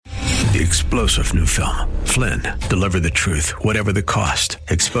The explosive new film, Flynn, deliver the truth, whatever the cost,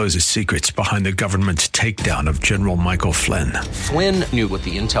 exposes secrets behind the government's takedown of General Michael Flynn. Flynn knew what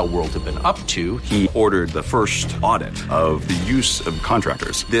the intel world had been up to. He ordered the first audit of the use of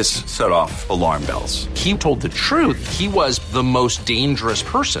contractors. This set off alarm bells. He told the truth. He was the most dangerous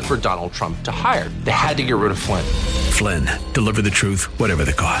person for Donald Trump to hire. They had to get rid of Flynn. Flynn, deliver the truth, whatever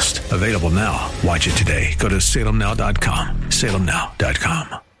the cost. Available now. Watch it today. Go to salemnow.com.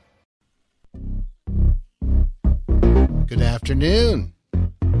 salemnow.com. Good afternoon.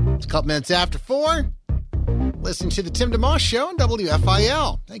 It's a couple minutes after 4. Listening to the Tim DeMoss Show on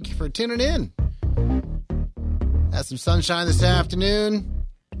WFIL. Thank you for tuning in. Had some sunshine this afternoon.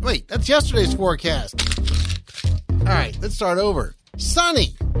 Wait, that's yesterday's forecast. All right, let's start over.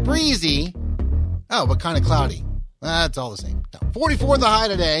 Sunny, breezy. Oh, but kind of cloudy. That's all the same. No, 44 the high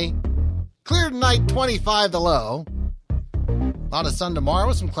today. Clear tonight, 25 the low. A lot of sun tomorrow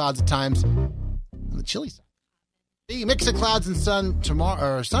with some clouds at times on the chilly side. The mix of clouds and sun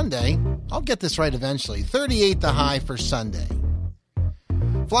tomorrow or Sunday. I'll get this right eventually. 38 the high for Sunday.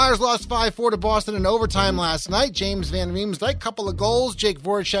 Flyers lost 5-4 to Boston in overtime last night. James Van Riemsdyk, couple of goals. Jake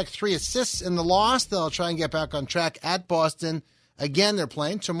Voracek, 3 assists in the loss. They'll try and get back on track at Boston. Again, they're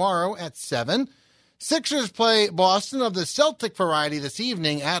playing tomorrow at 7. Sixers play Boston of the Celtic variety this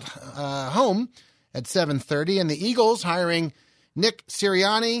evening at home at 7:30. And the Eagles hiring Nick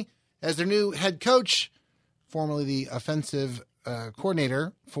Sirianni as their new head coach, formerly the offensive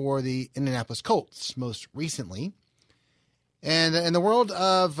coordinator for the Indianapolis Colts most recently. And in the world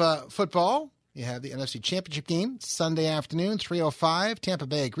of football, you have the NFC Championship game Sunday afternoon, 3:05, Tampa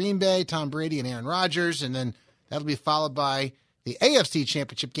Bay at Green Bay, Tom Brady and Aaron Rodgers. And then that'll be followed by the AFC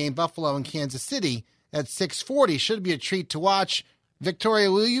Championship game, Buffalo and Kansas City at 6:40. Should be a treat to watch.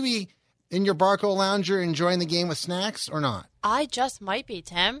 Victoria, will you be in your Barco Lounger enjoying the game with snacks or not? I just might be,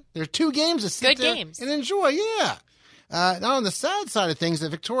 Tim. There are 2 games to sit Good there games. and enjoy, yeah. Now, on the sad side of things, that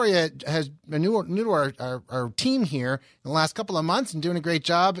Victoria has been new to our team here in the last couple of months and doing a great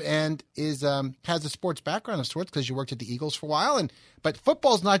job, and is has a sports background of sorts because you worked at the Eagles for a while. But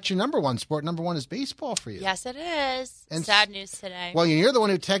football's not your number one sport. Number one is baseball for you. Yes, it is. And sad news today. Well, you're the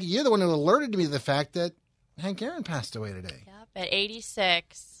one who alerted me to the fact that Hank Aaron passed away today. Yep, at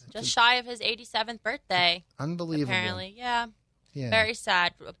 86. Just shy of his 87th birthday. Unbelievable. Apparently, yeah. Very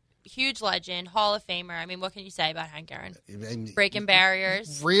sad. Huge legend, Hall of Famer. I mean, what can you say about Hank Aaron? Breaking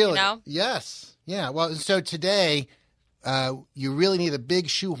barriers. Really? You know? Yes. Yeah. Well, so today, you really need a big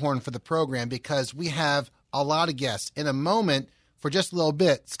shoehorn for the program because we have a lot of guests. In a moment, for just a little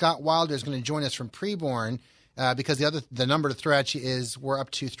bit, Scott Wilder is going to join us from Preborn because the number to throw at you is we're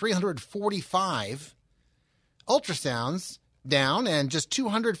up to 345 ultrasounds down and just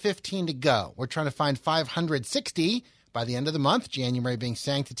 215 to go. We're trying to find 560 by the end of the month, January being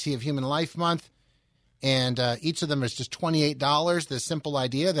Sanctity of Human Life Month. And each of them is just $28. The simple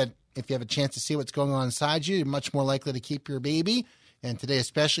idea that if you have a chance to see what's going on inside you, you're much more likely to keep your baby. And today,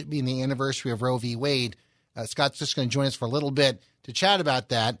 especially being the anniversary of Roe v. Wade, Scott's just going to join us for a little bit to chat about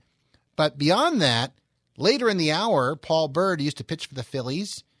that. But beyond that, later in the hour, Paul Byrd used to pitch for the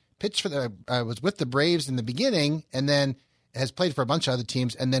Phillies, was with the Braves in the beginning, and then has played for a bunch of other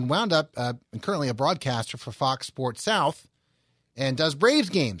teams, and then wound up currently a broadcaster for Fox Sports South and does Braves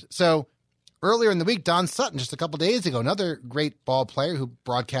games. So earlier in the week, Don Sutton, just a couple days ago, another great ball player who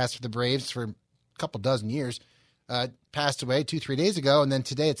broadcast for the Braves for a couple dozen years, passed away 2-3 days ago, and then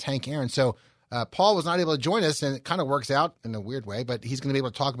today it's Hank Aaron. So Paul was not able to join us, and it kind of works out in a weird way, but he's going to be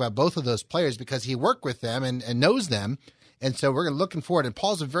able to talk about both of those players because he worked with them and knows them. And so we're looking forward. And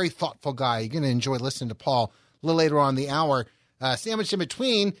Paul's a very thoughtful guy. You're going to enjoy listening to Paul a little later on in the hour. Sandwiched in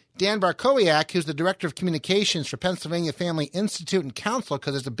between, Dan Barkowiak, who's the Director of Communications for Pennsylvania Family Institute and Council,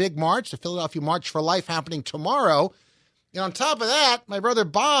 because there's a big march, the Philadelphia March for Life, happening tomorrow. And on top of that, my brother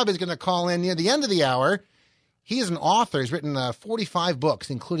Bob is going to call in near the end of the hour. He is an author. He's written 45 books,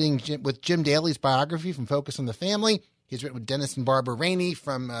 including with Jim Daly's biography from Focus on the Family. He's written with Dennis and Barbara Rainey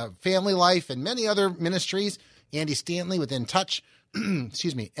from Family Life and many other ministries. Andy Stanley with In Touch.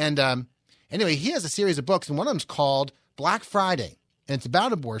 Excuse me. And anyway, he has a series of books, and one of them's called Black Friday, and it's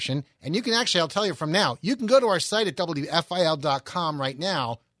about abortion. And you can actually, I'll tell you from now, you can go to our site at WFIL.com right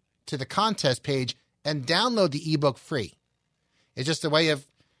now to the contest page and download the ebook free. It's just a way of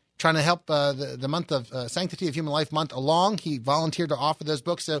trying to help the month of Sanctity of Human Life month along. He volunteered to offer those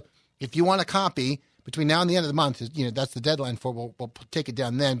books. So if you want a copy between now and the end of the month, that's the deadline for. We'll take it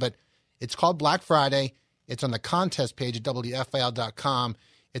down then. But it's called Black Friday. It's on the contest page at WFIL.com.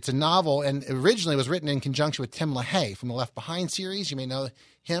 It's a novel, and originally was written in conjunction with Tim LaHaye from the Left Behind series. You may know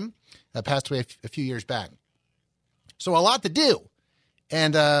him. Passed away a few years back. So a lot to do.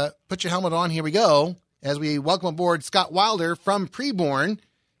 And put your helmet on. Here we go. As we welcome aboard Scott Wilder from Preborn.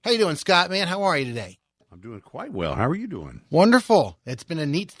 How you doing, Scott, man? How are you today? I'm doing quite well. How are you doing? Wonderful. It's been a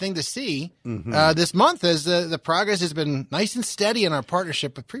neat thing to see this month as the progress has been nice and steady in our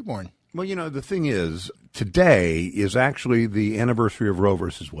partnership with Preborn. Well, you know, the thing is, today is actually the anniversary of Roe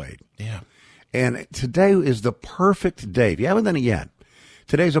versus Wade. Yeah. And today is the perfect day. If you haven't done it yet,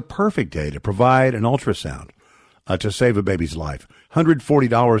 today's a perfect day to provide an ultrasound to save a baby's life.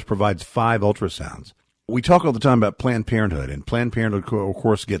 $140 provides 5 ultrasounds. We talk all the time about Planned Parenthood, and Planned Parenthood, of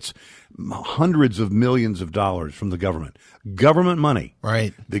course, gets hundreds of millions of dollars from the government. Government money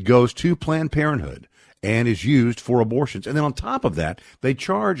that goes to Planned Parenthood and is used for abortions. And then on top of that, they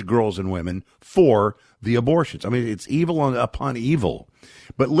charge girls and women for the abortions. I mean, it's evil upon evil.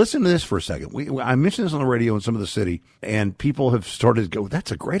 But listen to this for a second. I mentioned this on the radio in some of the city, and people have started to go,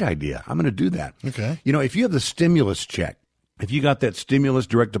 that's a great idea. I'm going to do that. Okay. You know, if you have the stimulus check, if you got that stimulus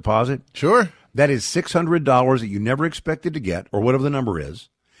direct deposit. Sure. That is $600 that you never expected to get, or whatever the number is.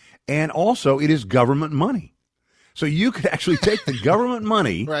 And also, it is government money. So you could actually take the government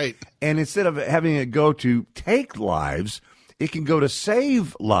money, and instead of having it go to take lives, it can go to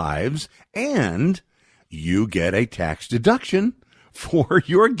save lives, and you get a tax deduction for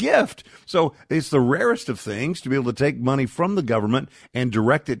your gift. So it's the rarest of things to be able to take money from the government and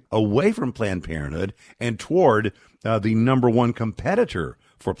direct it away from Planned Parenthood and toward the number one competitor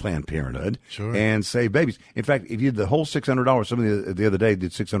for Planned Parenthood and save babies. In fact, if you did the whole $600, somebody the other day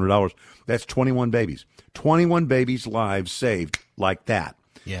did $600, that's 21 babies. 21 babies' lives saved like that.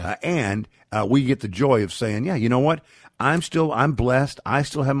 Yeah. And we get the joy of saying, yeah, you know what? I'm blessed. I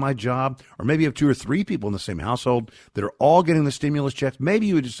still have my job. Or maybe you have 2 or 3 people in the same household that are all getting the stimulus checks. Maybe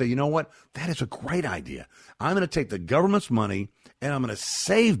you would just say, you know what? That is a great idea. I'm going to take the government's money and I'm going to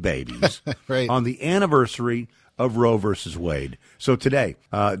save babies on the anniversary of Roe versus Wade. So today,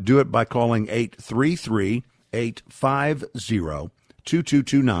 do it by calling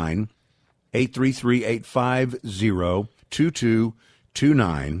 833-850-2229,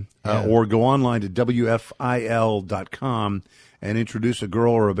 833-850-2229, or go online to WFIL.com and introduce a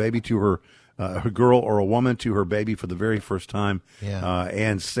girl or a baby to her, a girl or a woman to her baby for the very first time,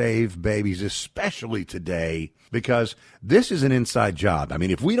 and save babies, especially today, because this is an inside job. I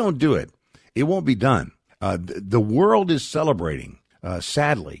mean, if we don't do it, it won't be done. The world is celebrating,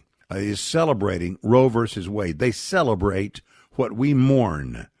 sadly, is celebrating Roe versus Wade. They celebrate what we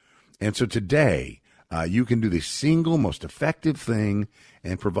mourn. And so today, you can do the single most effective thing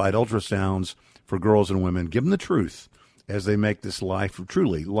and provide ultrasounds for girls and women. Give them the truth as they make this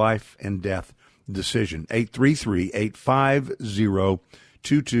truly life and death decision.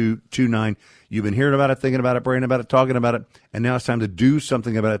 833-850-2229. You've been hearing about it, thinking about it, praying about it, talking about it, and now it's time to do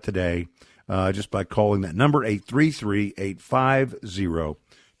something about it today. Just by calling that number,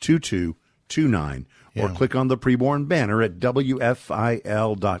 833-850-2229, or click on the Preborn banner at WFIL.com.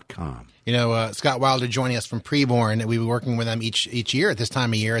 You know, Scott Wilder joining us from Preborn. We've been working with them each year at this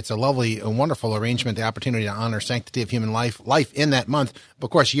time of year. It's a lovely and wonderful arrangement, the opportunity to honor sanctity of human life in that month. But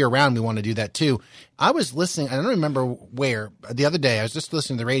of course, year-round, we want to do that too. I was listening, I don't remember where, the other day, I was just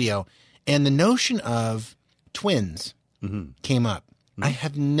listening to the radio, and the notion of twins came up. I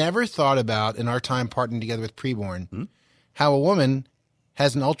have never thought about, in our time partnering together with Preborn, how a woman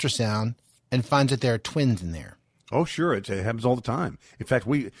has an ultrasound and finds that there are twins in there. Oh, sure. It happens all the time. In fact,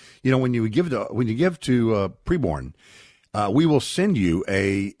 when you give to Preborn, we will send you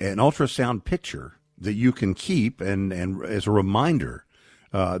an ultrasound picture that you can keep and as a reminder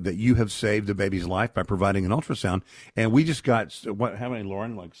that you have saved the baby's life by providing an ultrasound. And we just got, how many,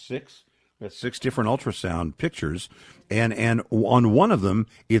 Lauren? Like 6? We got 6 different ultrasound pictures. And on one of them,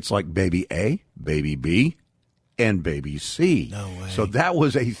 it's like baby A, baby B, and baby C. No way. So that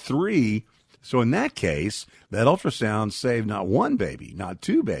was a 3. So in that case, that ultrasound saved not 1 baby, not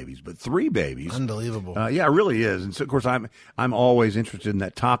 2 babies, but 3 babies. Unbelievable. Yeah, it really is. And so, of course, I'm always interested in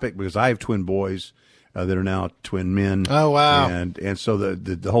that topic because I have twin boys that are now twin men. Oh, wow. And so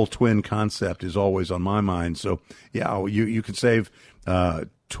the whole twin concept is always on my mind. So, yeah, you can save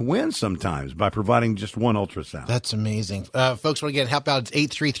twins sometimes by providing just 1 ultrasound. That's amazing. Folks, want to get help out,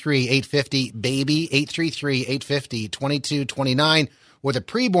 it's 833-850-BABY, 833-850-2229, or the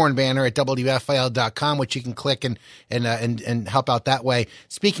Preborn banner at WFIL.com, which you can click and help out that way.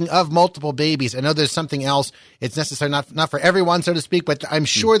 Speaking of multiple babies, I know there's something else. It's necessary, not for everyone, so to speak, but I'm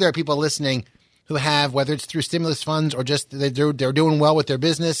sure there are people listening who have, whether it's through stimulus funds or just they're doing well with their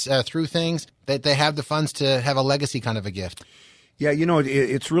business through things, that they have the funds to have a legacy kind of a gift. Yeah, you know,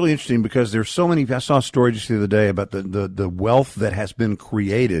 it's really interesting because there's so many. I saw a story just the other day about the wealth that has been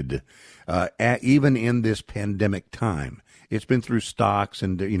created even in this pandemic time. it's been through stocks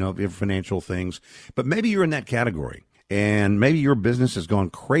and, financial things. But maybe you're in that category, and maybe your business has gone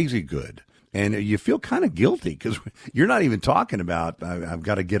crazy good. And you feel kind of guilty because you're not even talking about, I've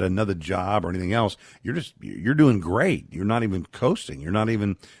got to get another job or anything else. You're doing great. You're not even coasting. You're not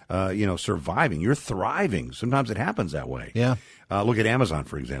even, surviving. You're thriving. Sometimes it happens that way. Yeah. Look at Amazon,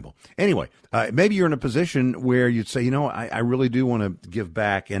 for example. Anyway, maybe you're in a position where you'd say, I really do want to give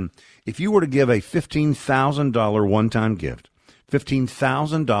back. And if you were to give a $15,000 one-time gift,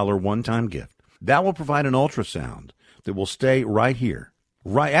 that will provide an ultrasound that will stay right here.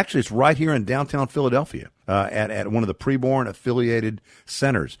 Right, actually, it's right here in downtown Philadelphia at one of the preborn affiliated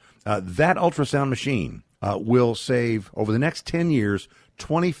centers. That ultrasound machine will save, over the next 10 years,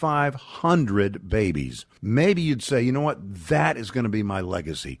 2,500 babies. Maybe you'd say, you know what, that is going to be my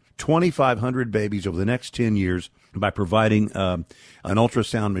legacy. 2,500 babies over the next 10 years by providing an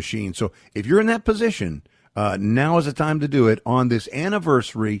ultrasound machine. So if you're in that position, now is the time to do it on this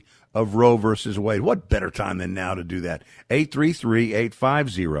anniversary of Roe versus Wade. What better time than now to do that?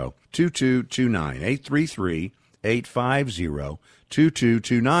 833-850-2229.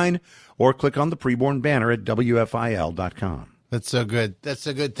 833-850-2229. Or click on the preborn banner at WFIL.com. That's so good. That's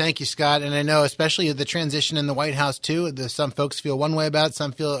so good. Thank you, Scott. And I know especially the transition in the White House, too, some folks feel one way about it,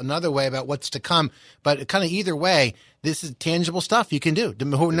 some feel another way about what's to come. But kind of either way, this is tangible stuff you can do.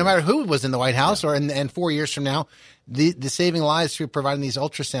 No matter who was in the White House or in 4 years from now, the saving lives through providing these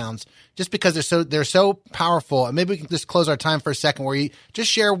ultrasounds, just because they're so powerful. And maybe we can just close our time for a second where you just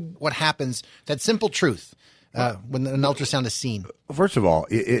share what happens, that simple truth when an ultrasound is seen. First of all,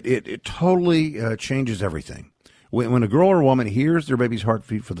 it totally changes everything. When a girl or a woman hears their baby's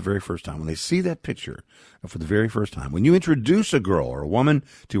heartbeat for the very first time, when they see that picture for the very first time, when you introduce a girl or a woman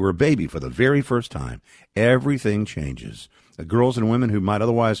to her baby for the very first time, everything changes. Girls and women who might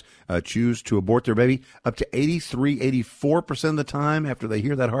otherwise choose to abort their baby, up to 84% of the time after they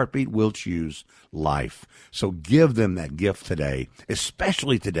hear that heartbeat, will choose life. So give them that gift today,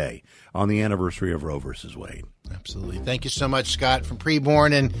 especially today on the anniversary of Roe versus Wade. Absolutely. Thank you so much, Scott, from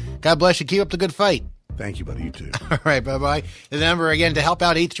Preborn, and God bless you. Keep up the good fight. Thank you, buddy. You too. All right, bye-bye. The number again to help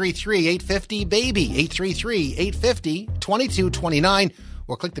out, 833-850-BABY, 833-850-2229,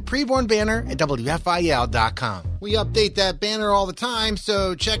 or click the Preborn banner at WFIL.com. We update that banner all the time,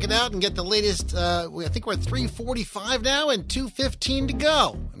 so check it out and get the latest. I think we're at 345 now and 215 to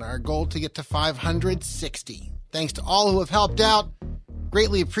go, and our goal to get to 560. Thanks to all who have helped out.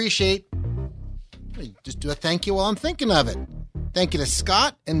 Greatly appreciate. Just do a thank you while I'm thinking of it. Thank you to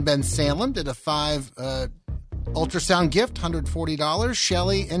Scott and Ben Salem, did a 5 ultrasound gift, $140.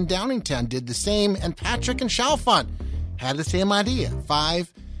 Shelley and Downingtown did the same, and Patrick and Chalfont had the same idea,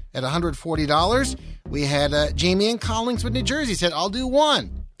 5 at $140. We had Jamie in Collingswood, New Jersey, said, I'll do 1.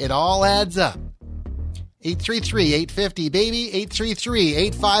 It all adds up. 833-850-BABY,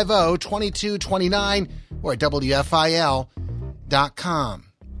 833-850-2229, or at WFIL.com.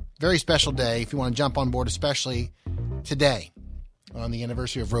 Very special day if you want to jump on board, especially today on the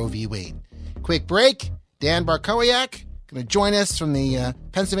anniversary of Roe v. Wade. Quick break. Dan Barkowiak going to join us from the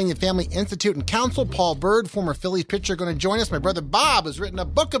Pennsylvania Family Institute and Council. Paul Bird, former Phillies pitcher, going to join us. My brother Bob has written a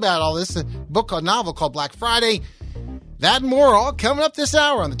book about all this, a novel called Black Friday. That and more all coming up this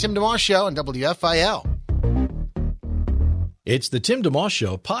hour on the Tim DeMoss Show on WFIL. It's the Tim DeMoss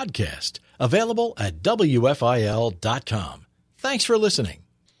Show podcast, available at WFIL.com. Thanks for listening.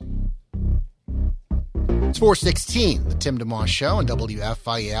 It's 4:16, the Tim DeMoss Show on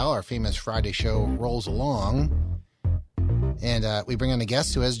WFIL. Our famous Friday show rolls along. And we bring on a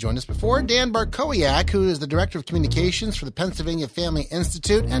guest who has joined us before, Dan Barkowiak, who is the Director of Communications for the Pennsylvania Family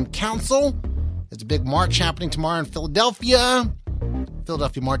Institute and Council. There's a big march happening tomorrow in Philadelphia.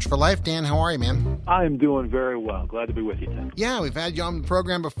 Philadelphia March for Life. Dan, how are you, man? I'm doing very well. Glad to be with you, Tim. Yeah, we've had you on the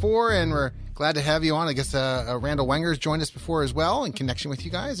program before, and we're glad to have you on. I guess Randall Wenger's joined us before as well in connection with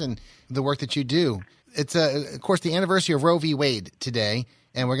you guys and the work that you do. It's, of course, the anniversary of Roe v. Wade today,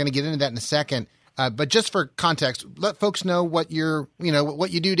 and we're going to get into that in a second. But just for context, let folks know what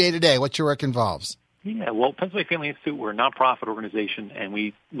what you do day to day, what your work involves. Yeah, well, Pennsylvania Family Institute, we're a nonprofit organization, and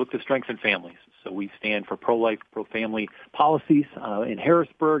we look to strengthen families. So we stand for pro-life, pro-family policies in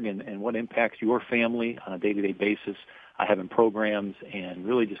Harrisburg and what impacts your family on a day-to-day basis, having programs and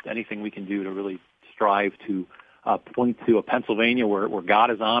really just anything we can do to really strive to point to a Pennsylvania where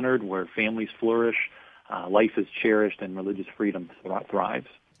God is honored, where families flourish, life is cherished, and religious freedom thrives.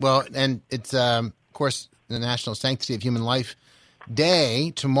 Well, and it's, of course, the National Sanctity of Human Life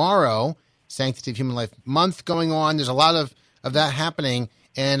Day tomorrow, Sanctity of Human Life Month going on. There's a lot of that happening,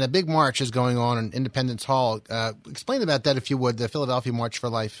 and a big march is going on in Independence Hall. Explain about that, if you would, the Philadelphia March for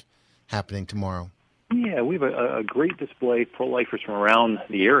Life happening tomorrow. Yeah, Yeah, we have a great display of pro-lifers from around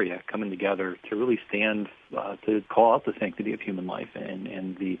the area coming together to really stand to call out the sanctity of human life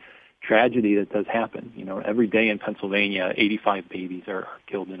and the tragedy that does happen. Every day in Pennsylvania, 85 babies are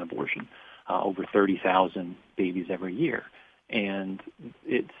killed in abortion, over 30,000 babies every year. And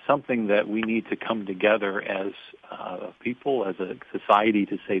it's something that we need to come together as people, as a society,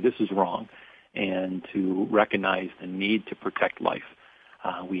 to say this is wrong and to recognize the need to protect life.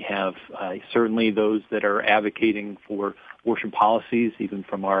 We have certainly those that are advocating for abortion policies, even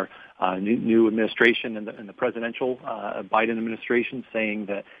from our new administration and the presidential Biden administration, saying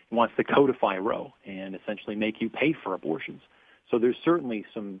that it wants to codify Roe and essentially make you pay for abortions. So there's certainly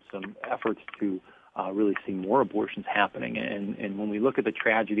some efforts to really see more abortions happening. And when we look at the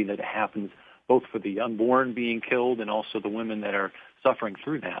tragedy that happens both for the unborn being killed and also the women that are suffering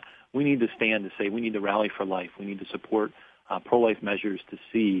through that, we need to stand to say we need to rally for life. We need to support pro-life measures to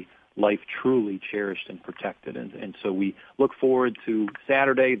see life truly cherished and protected. And so we look forward to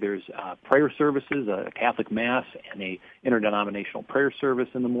Saturday. There's prayer services, a Catholic Mass, and a interdenominational prayer service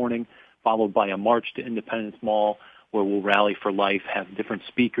in the morning, followed by a march to Independence Mall, where we'll rally for life, have different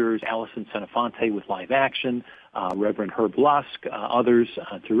speakers, Allison Senefonte with live action, Reverend Herb Lusk, others,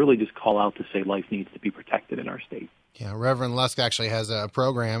 to really just call out to say life needs to be protected in our state. Yeah, Reverend Lusk actually has a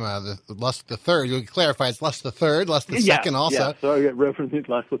program, the Lusk the Third. You clarify, it's Lusk the Third, Lusk the Second also. Yeah, so Reverend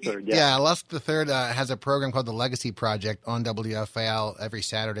Lusk the Third, Yeah, Lusk the Third has a program called the Legacy Project on WFIL every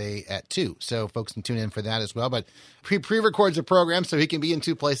Saturday at 2. So folks can tune in for that as well. But pre-records a program so he can be in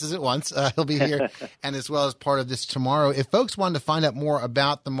two places at once. He'll be here and as well as part of this tomorrow. If folks wanted to find out more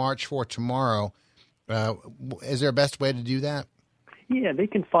about the March for tomorrow, is there a best way to do that? Yeah, they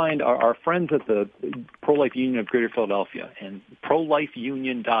can find our friends at the Pro-Life Union of Greater Philadelphia, and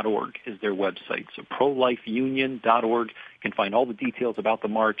prolifeunion.org is their website. So prolifeunion.org. You can find all the details about the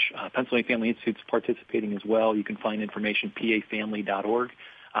march. Pennsylvania Family Institute's participating as well. You can find information pafamily.org,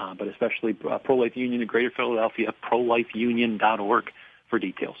 but especially Pro-Life Union of Greater Philadelphia, prolifeunion.org for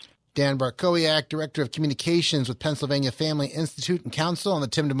details. Dan Bartkowiak, Director of Communications with Pennsylvania Family Institute and Council on the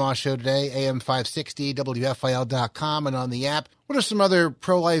Tim DeMoss Show today, AM 560, WFIL.com, and on the app. What are some other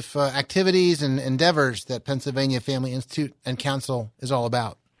pro-life activities and endeavors that Pennsylvania Family Institute and Council is all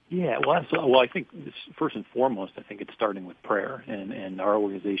about? Yeah, well, I think first and foremost, I think it's starting with prayer and our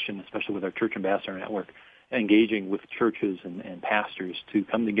organization, especially with our Church Ambassador Network, engaging with churches and pastors to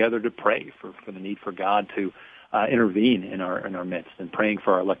come together to pray for the need for God to intervene in our midst and praying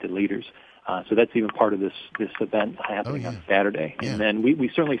for our elected leaders. So that's even part of this event happening on Saturday. Yeah. And then we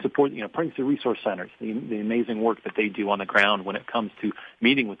certainly support, praying to resource centers, the amazing work that they do on the ground when it comes to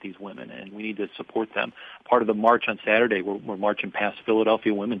meeting with these women, and we need to support them. Part of the march on Saturday, we're marching past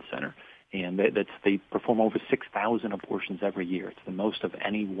Philadelphia Women's Center, and they perform over 6,000 abortions every year. It's the most of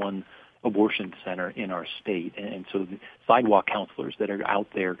any one abortion center in our state. And so the sidewalk counselors that are out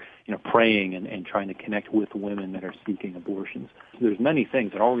there, praying and trying to connect with women that are seeking abortions. So there's many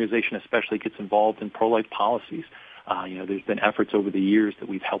things. Our organization especially gets involved in pro-life policies. There's been efforts over the years that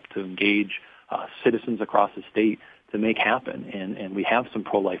we've helped to engage citizens across the state to make happen. And we have some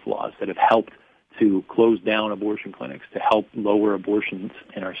pro-life laws that have helped to close down abortion clinics, to help lower abortions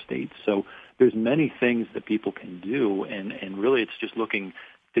in our state. So there's many things that people can do, and really it's just looking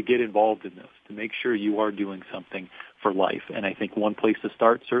to get involved in those, to make sure you are doing something for life. And I think one place to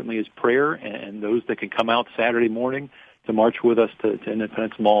start certainly is prayer, and those that can come out Saturday morning to march with us to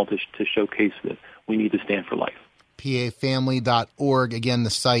Independence Mall to showcase that we need to stand for life. pafamily.org, again, the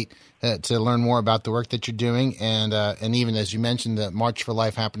site to learn more about the work that you're doing. And even as you mentioned, the March for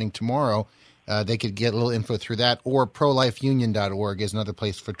Life happening tomorrow, they could get a little info through that, or prolifeunion.org is another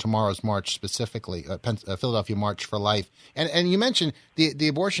place for tomorrow's march specifically, Philadelphia March for Life. And you mentioned the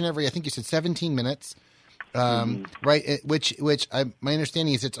abortion every, I think you said 17 minutes, right? Which my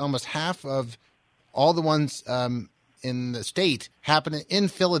understanding is it's almost half of all the ones in the state happen in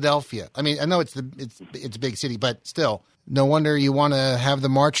Philadelphia. I mean, I know it's a big city, but still, no wonder you want to have the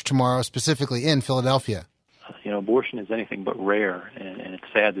march tomorrow specifically in Philadelphia. Abortion is anything but rare, and it's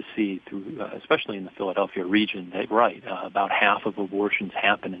sad to see, especially in the Philadelphia region, that about half of abortions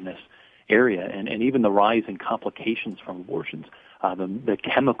happen in this area, and even the rise in complications from abortions, the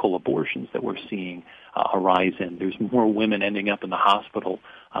chemical abortions that we're seeing a rise in. There's more women ending up in the hospital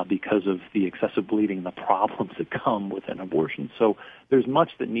because of the excessive bleeding and the problems that come with an abortion. So there's much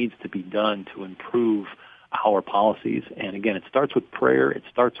that needs to be done to improve our policies, and again, it starts with prayer. It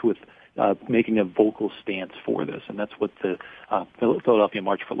starts with making a vocal stance for this, and that's what the Philadelphia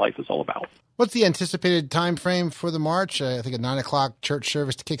March for Life is all about. What's the anticipated time frame for the march? I think a 9 o'clock church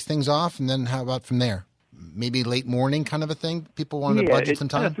service to kick things off, and then how about from there? maybe late morning kind of a thing? People wanted to budget some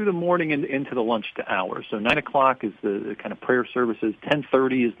time? Yeah, through the morning and into the lunch hour. So 9 o'clock is the kind of prayer services.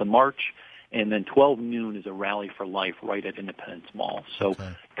 10:30 is the march. And then 12 noon is a rally for life right at Independence Mall. So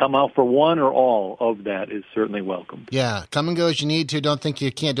come out for one or all of that is certainly welcome. Yeah, come and go as you need to. Don't think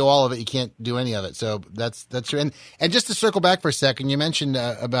you can't do all of it. You can't do any of it. So that's true. And just to circle back for a second, you mentioned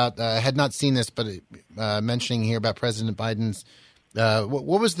about I had not seen this, but mentioning here about President Biden's.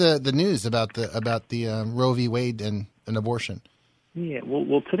 What was the news about the Roe v. Wade and abortion? Yeah,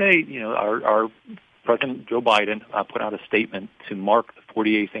 well, today, our President Joe Biden put out a statement to mark the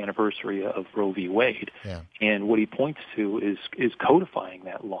 48th anniversary of Roe v. Wade. Yeah. And what he points to is codifying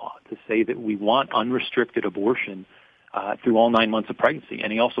that law to say that we want unrestricted abortion through all 9 months of pregnancy.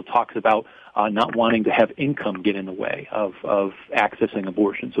 And he also talks about not wanting to have income get in the way of accessing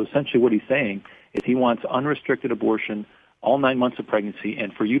abortion. So essentially what he's saying is he wants unrestricted abortion all 9 months of pregnancy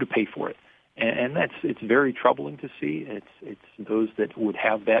and for you to pay for it. And it's very troubling to see. It's those that would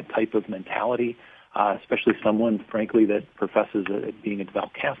have that type of mentality, especially someone, frankly, that professes being a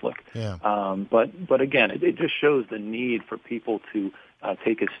devout Catholic. Yeah. But again, it just shows the need for people to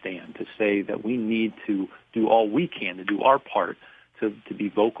take a stand, to say that we need to do all we can to do our part to be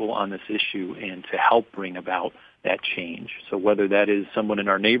vocal on this issue and to help bring about that change. So whether that is someone in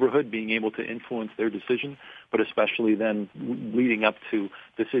our neighborhood being able to influence their decision, but especially then leading up to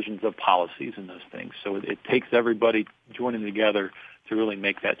decisions of policies and those things. So it takes everybody joining together to really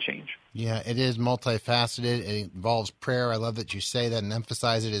make that change. Yeah, it is multifaceted. It involves prayer. I love that you say that and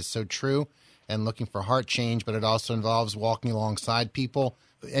emphasize it is so true, and looking for heart change, but it also involves walking alongside people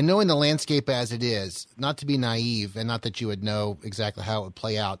and knowing the landscape as it is, not to be naive and not that you would know exactly how it would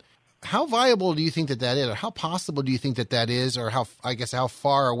play out. How viable do you think that is, or how possible do you think that is, or how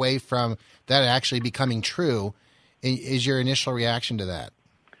far away from that actually becoming true is your initial reaction to that?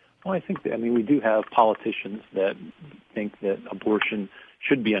 Well, I think we do have politicians that think that abortion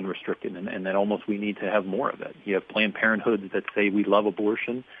should be unrestricted and that almost we need to have more of it. You have Planned Parenthoods that say we love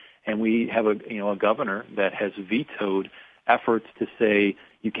abortion, and we have a governor that has vetoed efforts to say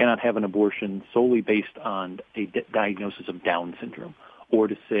you cannot have an abortion solely based on a diagnosis of Down syndrome, or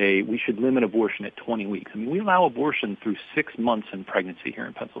to say we should limit abortion at 20 weeks. We allow abortion through 6 months in pregnancy here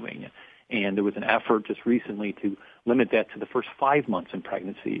in Pennsylvania. And there was an effort just recently to limit that to the first 5 months in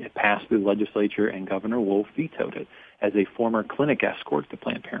pregnancy. It passed through the legislature, and Governor Wolf vetoed it as a former clinic escort to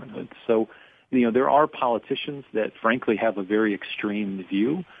Planned Parenthood. So, there are politicians that, frankly, have a very extreme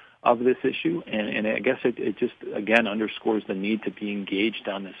view of this issue, and I guess it just, again, underscores the need to be engaged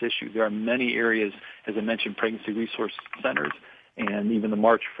on this issue. There are many areas, as I mentioned, pregnancy resource centers, and even the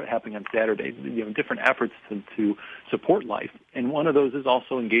march happening on Saturday, different efforts to support life. And one of those is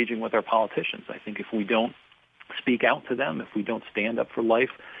also engaging with our politicians. I think if we don't speak out to them, if we don't stand up for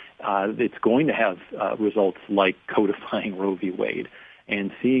life, it's going to have results like codifying Roe v. Wade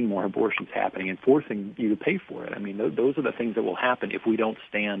and seeing more abortions happening and forcing you to pay for it. Those are the things that will happen if we don't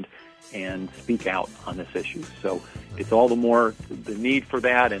stand and speak out on this issue. So it's all the more the need for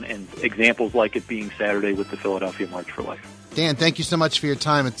that, and examples like it being Saturday with the Philadelphia March for Life. Dan, thank you so much for your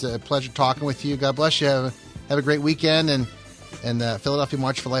time. It's a pleasure talking with you. God bless you. Have a great weekend, and Philadelphia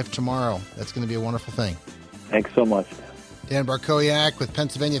March for Life tomorrow. That's going to be a wonderful thing. Thanks so much. Dan Barkowiak with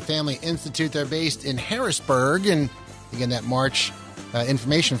Pennsylvania Family Institute. They're based in Harrisburg, and again, that march,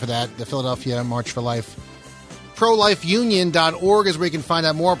 information for that, the Philadelphia March for Life. ProLifeUnion.org is where you can find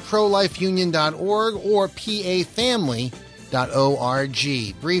out more. ProLifeUnion.org or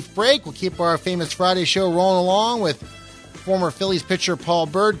PAFamily.org. Brief break. We'll keep our famous Friday show rolling along with former Phillies pitcher Paul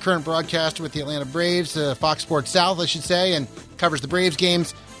Byrd, current broadcaster with the Atlanta Braves, Fox Sports South, I should say, and covers the Braves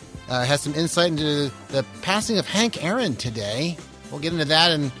games. Has some insight into the passing of Hank Aaron today. We'll get into that,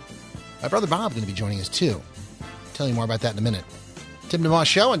 and my brother Bob is going to be joining us, too. I'll tell you more about that in a minute. Tim DeMoss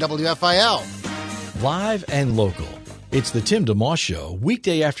Show on WFIL. Live and local. It's the Tim DeMoss Show,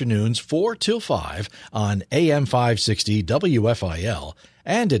 weekday afternoons 4 till 5 on AM 560 WFIL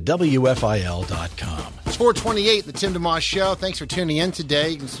and at WFIL.com. It's 428, the Tim DeMoss Show. Thanks for tuning in today.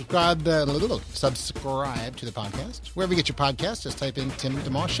 You can subscribe to the podcast. Wherever you get your podcast, just type in Tim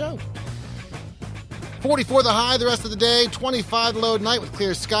DeMoss Show. 44 the high the rest of the day, 25 the low tonight with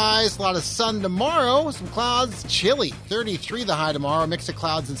clear skies, a lot of sun tomorrow, some clouds, chilly. 33 the high tomorrow, mix of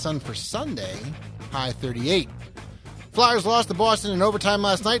clouds and sun for Sunday, high 38. Flyers lost to Boston in overtime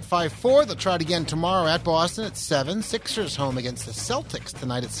last night, 5-4. They'll try it again tomorrow at Boston at 7. Sixers home against the Celtics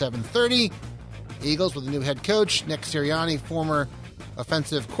tonight at 7:30. Eagles with a new head coach, Nick Sirianni, former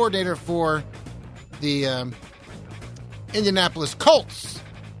offensive coordinator for the Indianapolis Colts,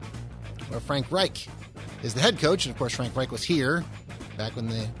 where Frank Reich is the head coach. And, of course, Frank Reich was here back when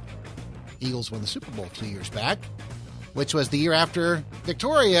the Eagles won the Super Bowl 2 years back, which was the year after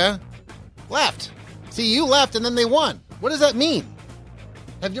Victoria left. See, you left and then they won. What does that mean?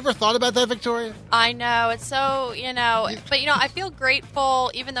 Have you ever thought about that, Victoria? I know. It's so, but, I feel grateful,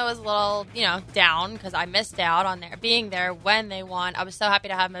 even though it was a little, down because I missed out on being there when they won. I was so happy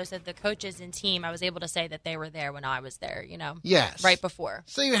to have most of the coaches and team. I was able to say that they were there when I was there, Yes. right before.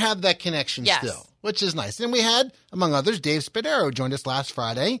 So you have that connection still, which is nice. And we had, among others, Dave Spadaro joined us last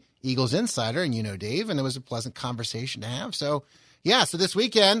Friday, Eagles Insider, and Dave, and it was a pleasant conversation to have. So, yeah, so this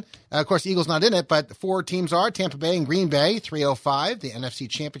weekend, of course, Eagles not in it, but 4 teams are, Tampa Bay and Green Bay, 3:05, the NFC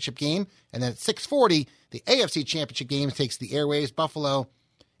Championship game. And then at 6:40, the AFC Championship game takes the airwaves, Buffalo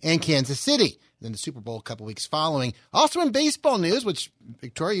and Kansas City. And then the Super Bowl a couple weeks following. Also in baseball news, which,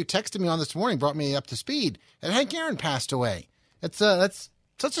 Victoria, you texted me on this morning, brought me up to speed, and Hank Aaron passed away. That's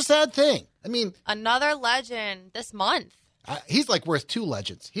such a sad thing. I mean, another legend this month. He's like worth 2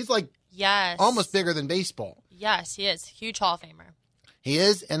 legends. He's like almost bigger than baseball. Yes, he is. Huge Hall of Famer. He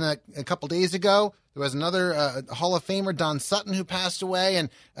is. And a couple days ago, there was another Hall of Famer, Don Sutton, who passed away. And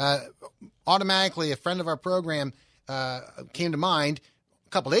automatically, a friend of our program came to mind a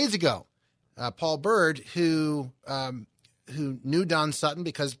couple days ago. Paul Byrd, who knew Don Sutton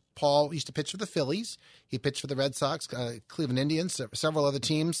because Paul used to pitch for the Phillies. He pitched for the Red Sox, Cleveland Indians, several other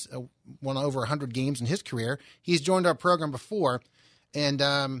teams, won over 100 games in his career. He's joined our program before. And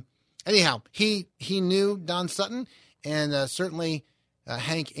anyhow, he knew Don Sutton and certainly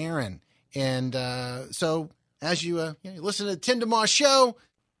Hank Aaron. And so as you listen to the Tim DeMoss Show,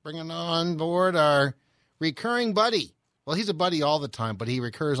 bringing on board our recurring buddy. Well, he's a buddy all the time, but he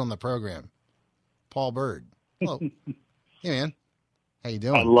recurs on the program. Paul Byrd. Hello. Hey, man. How you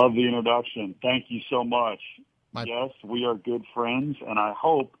doing? I love the introduction. Thank you so much. Yes, we are good friends, and I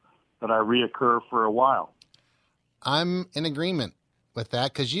hope that I reoccur for a while. I'm in agreement with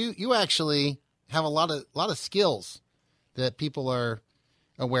that because you actually have a lot of skills that people are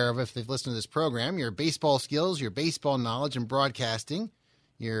aware of if they've listened to this program. Your baseball skills, your baseball knowledge and broadcasting,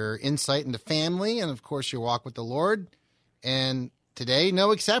 your insight into family, and, of course, your walk with the Lord. And today, no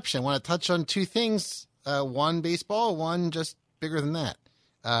exception. I want to touch on 2 things. One, baseball, one just bigger than that.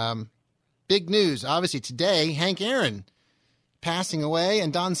 Big news, obviously, today, Hank Aaron passing away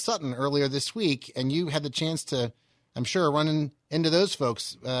and Don Sutton earlier this week. And you had the chance to, I'm sure, run into those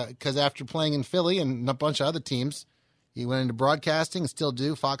folks because after playing in Philly and a bunch of other teams, you went into broadcasting and still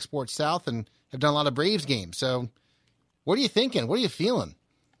do, Fox Sports South, and have done a lot of Braves games. So what are you thinking? What are you feeling?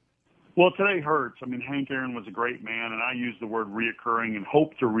 Well, today hurts. I mean, Hank Aaron was a great man, and I use the word reoccurring and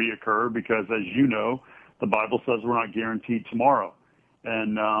hope to reoccur because, as you know, the Bible says we're not guaranteed tomorrow.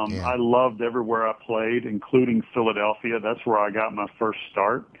 And I loved everywhere I played, including Philadelphia. That's where I got my first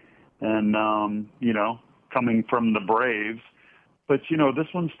start. And, coming from the Braves. But, this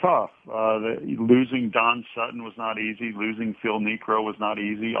one's tough. Losing Don Sutton was not easy. Losing Phil Niekro was not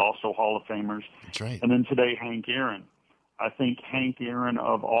easy, also Hall of Famers. That's right. And then today, Hank Aaron. I think Hank Aaron,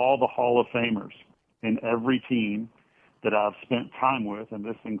 of all the Hall of Famers in every team that I've spent time with, and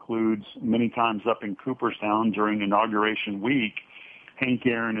this includes many times up in Cooperstown during inauguration week, Hank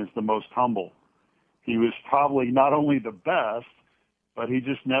Aaron is the most humble. He was probably not only the best, but he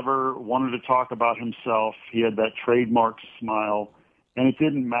just never wanted to talk about himself. He had that trademark smile, and it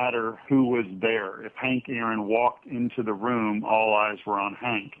didn't matter who was there. If Hank Aaron walked into the room, all eyes were on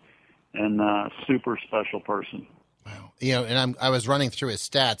Hank, and super special person. Wow. And I was running through his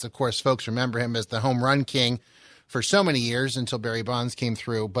stats. Of course, folks remember him as the home run king for so many years until Barry Bonds came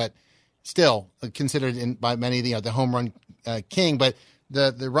through, but still considered by many the home run king. But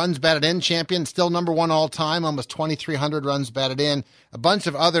the runs batted in champion, still number 1 all time, almost 2,300 runs batted in. A bunch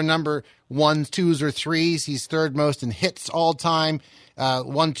of other number 1s, 2s, or 3s. He's third most in hits all time.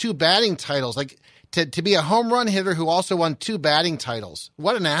 Won 2 batting titles. Like to be a home run hitter who also won 2 batting titles.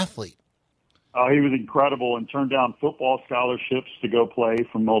 What an athlete. He was incredible and turned down football scholarships to go play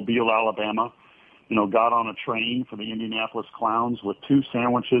from Mobile, Alabama. Got on a train for the Indianapolis Clowns with 2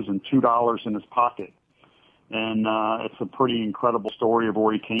 sandwiches and $2 in his pocket. And it's a pretty incredible story of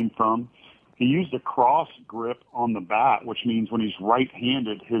where he came from. He used a cross grip on the bat, which means when he's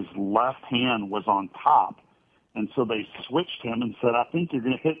right-handed, his left hand was on top. And so they switched him and said, I think you're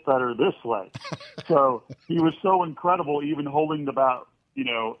going to hit better this way. So he was so incredible, even holding the bat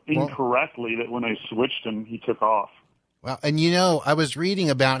incorrectly, that when they switched him, he took off. Well, and I was reading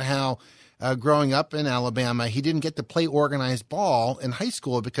about how growing up in Alabama, he didn't get to play organized ball in high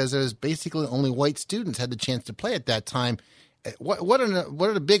school because it was basically only white students had the chance to play at that time. What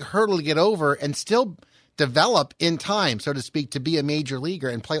a big hurdle to get over and still develop in time, so to speak, to be a major leaguer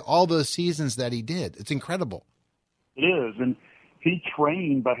and play all those seasons that he did. It's incredible. It is, and he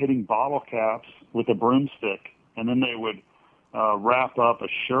trained by hitting bottle caps with a broomstick, and then they would wrap up a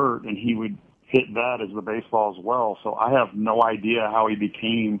shirt, and he would hit that as the baseball as well. So I have no idea how he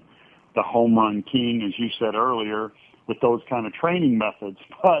became the home run king, as you said earlier, with those kind of training methods.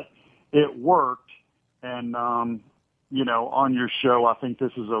 But it worked, and on your show, I think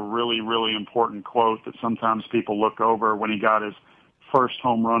this is a really, really important quote that sometimes people look over. When he got his first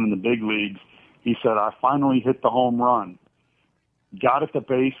home run in the big leagues, he said, "I finally hit the home run, got at the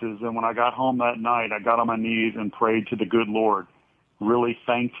bases, and when I got home that night, I got on my knees and prayed to the good Lord, really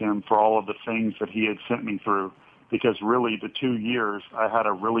thanked him for all of the things that he had sent me through, because really the 2 years, I had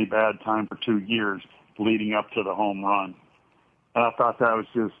a really bad time for 2 years leading up to the home run." And I thought that was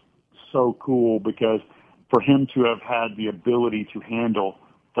just so cool, because for him to have had the ability to handle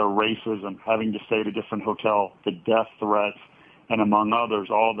the racism, having to stay at a different hotel, the death threats, and among others,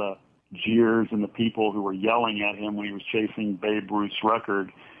 all the jeers and the people who were yelling at him when he was chasing Babe Ruth's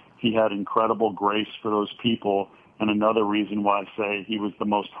record, he had incredible grace for those people, and another reason why I say he was the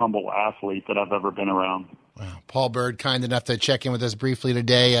most humble athlete that I've ever been around. Wow. Paul Byrd, kind enough to check in with us briefly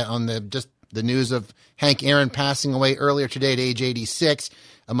today on the news of Hank Aaron passing away earlier today at age 86,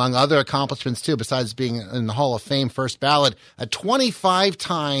 among other accomplishments too, besides being in the Hall of Fame first ballot, a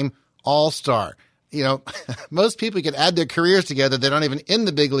 25-time All-Star. Most people could add their careers together. They're not even in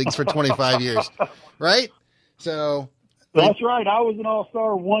the big leagues for 25 years, right? So that's right. I was an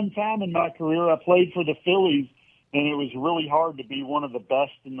All-Star one time in my career. I played for the Phillies, and it was really hard to be one of the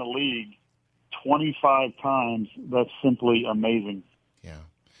best in the league 25 times. That's simply amazing.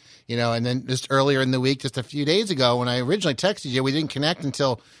 Yeah. And then just earlier in the week, just a few days ago, when I originally texted you, we didn't connect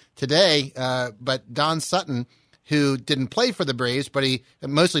until today, but Don Sutton, who didn't play for the Braves, but he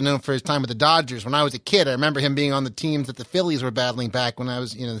mostly known for his time with the Dodgers. When I was a kid, I remember him being on the teams that the Phillies were battling back when I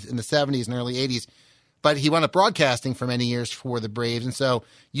was in the 70s and early 80s. But he wound up broadcasting for many years for the Braves. And so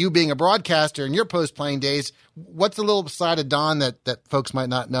you being a broadcaster in your post-playing days, what's a little side of Don that folks might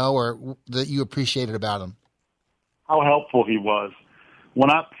not know or that you appreciated about him? How helpful he was. When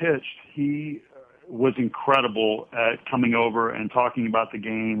I pitched, he was incredible at coming over and talking about the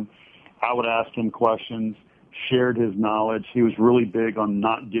game. I would ask him questions, shared his knowledge. He was really big on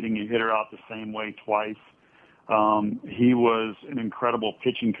not getting a hitter out the same way twice. He was an incredible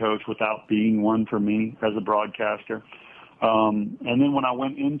pitching coach without being one for me as a broadcaster. And then when I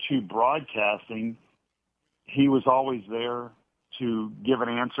went into broadcasting, he was always there to give an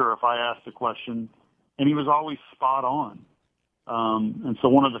answer if I asked a question, and he was always spot on. And so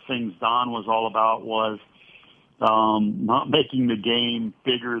one of the things Don was all about was not making the game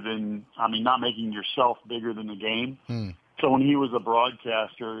not making yourself bigger than the game. So when he was a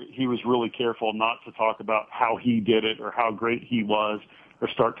broadcaster, he was really careful not to talk about how he did it or how great he was or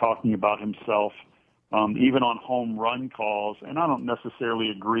start talking about himself. Even on home run calls, and I don't necessarily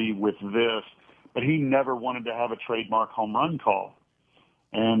agree with this, but he never wanted to have a trademark home run call.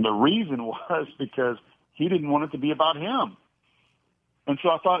 And the reason was because he didn't want it to be about him. And so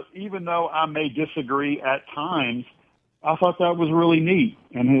I thought, even though I may disagree at times, I thought that was really neat.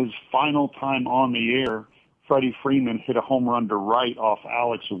 And his final time on the air, Freddie Freeman hit a home run to right off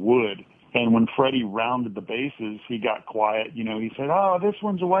Alex Wood. And when Freddie rounded the bases, he got quiet. He said, "Oh, this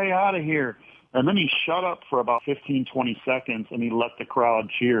one's way out of here." And then he shut up for about 15, 20 seconds, and he let the crowd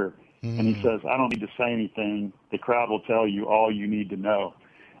cheer. And he says, "I don't need to say anything. The crowd will tell you all you need to know."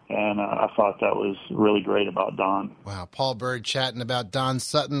 And I thought that was really great about Don. Wow. Paul Byrd chatting about Don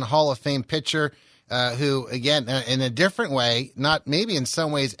Sutton, Hall of Fame pitcher, who, again, in a different way, not maybe in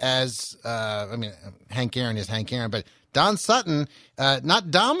some ways as, Hank Aaron is Hank Aaron, but Don Sutton, not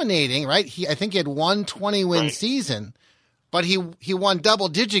dominating, right? I think he had one 20-win season, but he won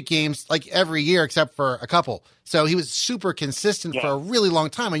double-digit games like every year except for a couple. So he was super consistent for a really long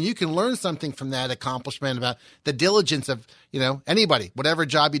time, and you can learn something from that accomplishment about the diligence of, anybody, whatever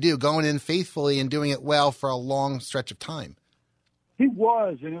job you do, going in faithfully and doing it well for a long stretch of time. He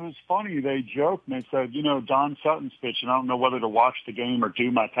was, and it was funny. They joked and they said, Don Sutton's pitching. I don't know whether to watch the game or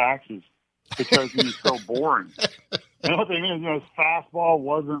do my taxes because he was so boring. And the thing is, his fastball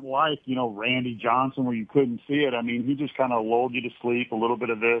wasn't like, Randy Johnson where you couldn't see it. I mean, he just kind of lulled you to sleep, a little bit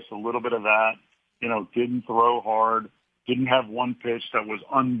of this, a little bit of that, didn't throw hard, didn't have one pitch that was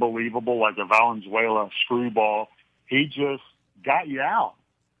unbelievable like a Valenzuela screwball. He just got you out.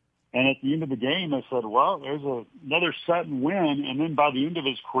 And at the end of the game, they said, well, there's another Sutton win. And then by the end of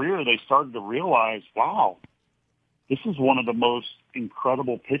his career, they started to realize, wow, this is one of the most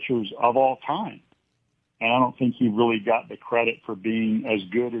incredible pitchers of all time. And I don't think he really got the credit for being as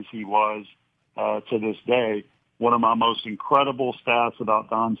good as he was to this day. One of my most incredible stats about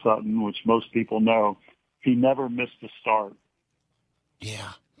Don Sutton, which most people know, he never missed a start.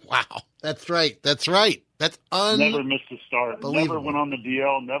 Yeah. Wow. That's right. That's Never missed a start. Believable. Never went on the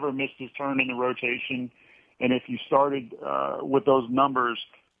DL. Never missed his turn in the rotation. And if you started with those numbers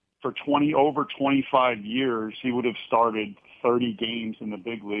for over 25 years, he would have started 30 games in the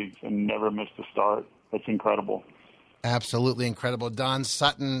big leagues and never missed a start. That's incredible. Absolutely incredible. Don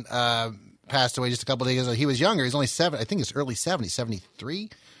Sutton passed away just a couple of days ago. He was younger. He's only I think it's early 70s, 73.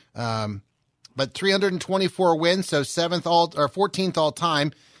 But 324 wins, so 14th all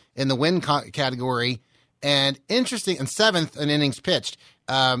time in the win category, and interesting, and 7th in innings pitched.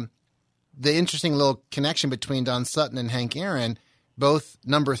 The interesting little connection between Don Sutton and Hank Aaron, both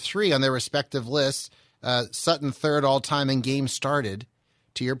number 3 on their respective lists. Sutton 3rd all time in games started,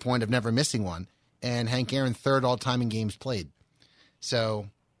 to your point of never missing one, and Hank Aaron 3rd all time in games played. So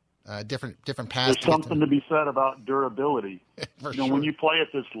different paths. There's something to be said about durability. Sure. When you play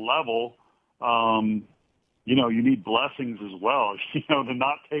at this level, you need blessings as well, to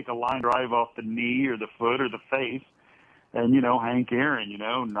not take a line drive off the knee or the foot or the face. And, Hank Aaron,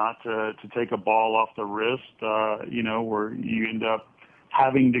 not to take a ball off the wrist, where you end up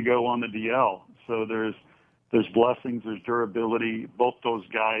having to go on the DL. So there's blessings, there's durability. Both those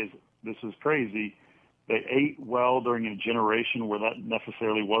guys, this is crazy. They ate well during a generation where that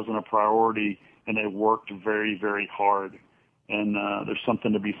necessarily wasn't a priority, and they worked very, very hard. And there's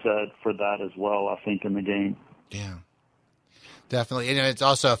something to be said for that as well, I think, in the game. Yeah, definitely. And it's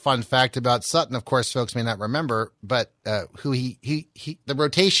also a fun fact about Sutton, of course, folks may not remember, but who the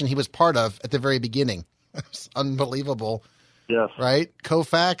rotation he was part of at the very beginning. It's unbelievable. Yes. Right?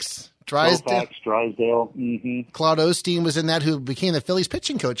 Koufax, Drysdale. Mm-hmm. Claude Osteen was in that, who became the Phillies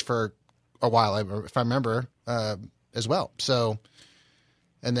pitching coach for a while, if I remember, as well. So,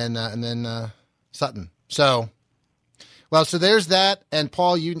 and then Sutton. So there's that. And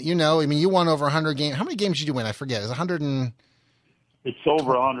Paul, you won over 100 games. How many games did you win? I forget. It's 100 and... It's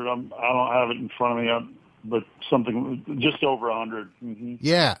over 100. I don't have it in front of me, but something just over 100. Mm-hmm.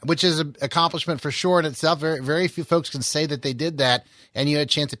 Yeah, which is an accomplishment for sure in itself. Very, very few folks can say that they did that, and you had a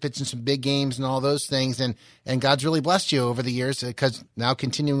chance to pitch in some big games and all those things, and God's really blessed you over the years, because now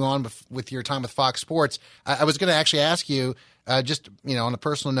continuing on with your time with Fox Sports, I was going to actually ask you, just on a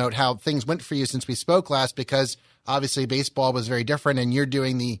personal note, how things went for you since we spoke last, because obviously baseball was very different, and you're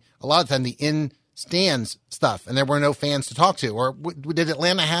doing a lot of the time the in-stands stuff, and there were no fans to talk to. Or did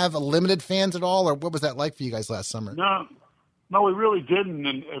Atlanta have limited fans at all, or what was that like for you guys last summer? No, we really didn't.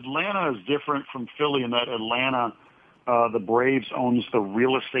 And Atlanta is different from Philly in that Atlanta, the Braves owns the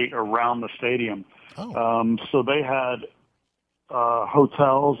real estate around the stadium. Oh. So they had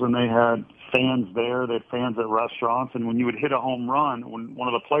hotels, and they had fans there. They had fans at restaurants. And when you would hit a home run, when one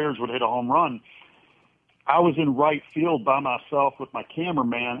of the players would hit a home run, I was in right field by myself with my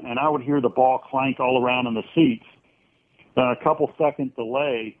cameraman, and I would hear the ball clank all around in the seats. Then a couple second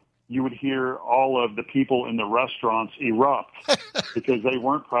delay, you would hear all of the people in the restaurants erupt because they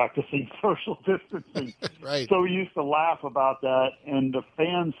weren't practicing social distancing. Right. So we used to laugh about that, and the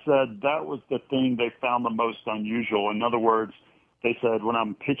fans said that was the thing they found the most unusual. In other words, they said, when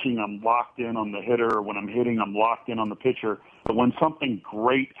I'm pitching, I'm locked in on the hitter, or when I'm hitting, I'm locked in on the pitcher. But when something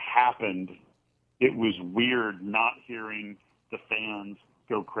great happened, it was weird not hearing the fans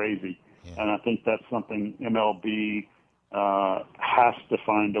go crazy. Yeah. And I think that's something MLB has to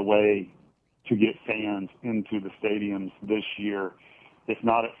find a way to get fans into the stadiums this year. If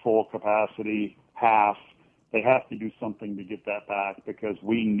not at full capacity, half, they have to do something to get that back, because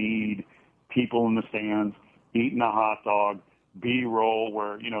we need people in the stands eating a hot dog, B-roll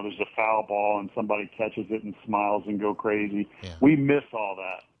where, there's a foul ball and somebody catches it and smiles and go crazy. Yeah. We miss all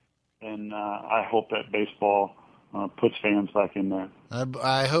that. And I hope that baseball puts fans back in there.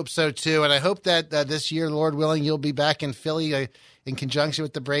 I hope so, too. And I hope that this year, Lord willing, you'll be back in Philly in conjunction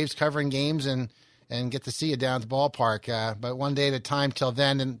with the Braves covering games and get to see you down at the ballpark. But one day at a time till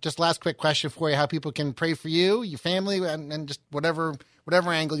then. And just last quick question for you, how people can pray for you, your family, and just whatever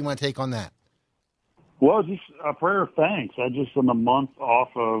angle you want to take on that. Well, just a prayer of thanks. I just am a month off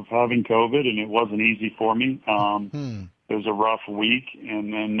of having COVID, and it wasn't easy for me. It was a rough week,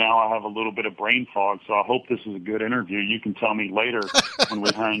 and then now I have a little bit of brain fog, so I hope this is a good interview. You can tell me later when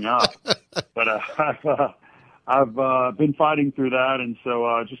we hang up. But I've been fighting through that, and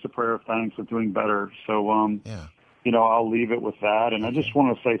so just a prayer of thanks of doing better. So, I'll leave it with that. And I just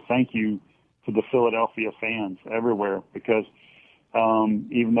want to say thank you to the Philadelphia fans everywhere, because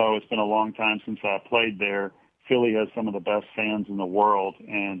even though it's been a long time since I played there, Philly has some of the best fans in the world,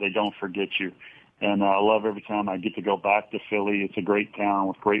 and they don't forget you. And I love every time I get to go back to Philly. It's a great town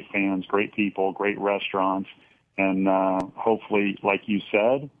with great fans, great people, great restaurants. And hopefully, like you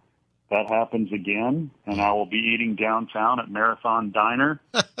said, that happens again, and I will be eating downtown at Marathon Diner,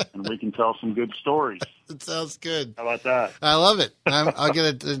 and we can tell some good stories. It sounds good. How about that? I love it. I'll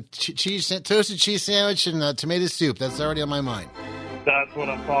get a toasted cheese sandwich and tomato soup. That's already on my mind. That's what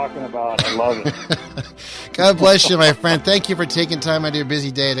I'm talking about. I love it. God bless you, my friend. Thank you for taking time out of your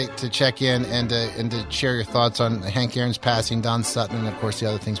busy day to check in and to share your thoughts on Hank Aaron's passing, Don Sutton, and, of course, the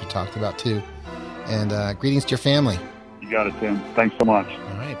other things we talked about, too. And greetings to your family. You got it, Tim. Thanks so much.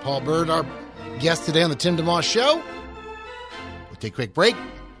 All right, Paul Bird, our guest today on the Tim DeMoss Show. We'll take a quick break.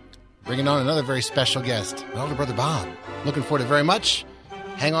 Bringing on another very special guest, my older brother Bob. Looking forward to it very much.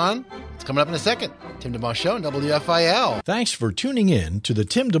 Hang on. It's coming up in a second. Tim DeMoss Show on WFIL. Thanks for tuning in to the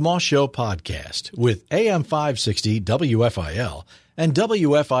Tim DeMoss Show podcast with AM 560 WFIL and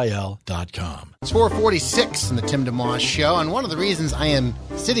WFIL.com. It's 4:46 in the Tim DeMoss Show, and one of the reasons I am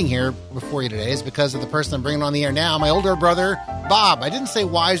sitting here before you today is because of the person I'm bringing on the air now, my older brother, Bob. I didn't say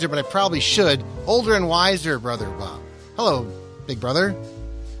wiser, but I probably should. Older and wiser brother, Bob. Hello, big brother.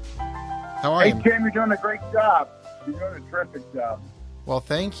 How are you? Hey, Tim, you're doing a great job. You're doing a terrific job. Well,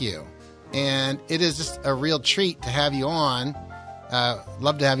 thank you. And it is just a real treat to have you on.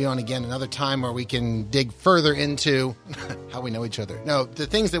 Love to have you on again another time where we can dig further into how we know each other. No, the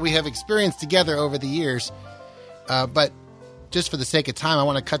things that we have experienced together over the years. But just for the sake of time, I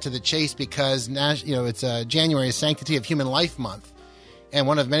want to cut to the chase because it's January, Sanctity of Human Life Month. And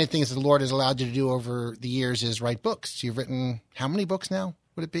one of many things that the Lord has allowed you to do over the years is write books. You've written how many books now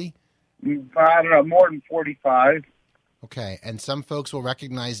would it be? I don't know, more than 45. Okay, and some folks will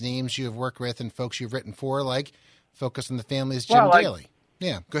recognize names you have worked with and folks you've written for, like Focus on the Family's Jim Daly.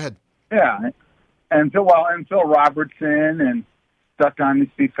 Yeah, go ahead. Yeah, and Phil Robertson and Duck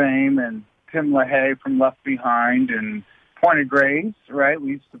Dynasty fame and Tim LaHaye from Left Behind and Point of Grace, right?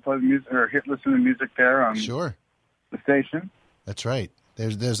 We used to play music or listen to music there on the station. That's right.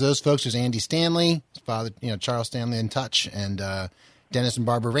 There's those folks. There's Andy Stanley, his father, Charles Stanley in Touch, and Dennis and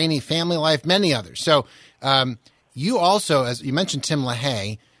Barbara Rainey, Family Life, many others. So you also, as you mentioned, Tim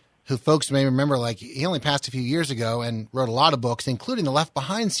LaHaye, who folks may remember, like he only passed a few years ago and wrote a lot of books, including the Left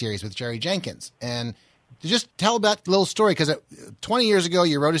Behind series with Jerry Jenkins. And to just tell that little story, because 20 years ago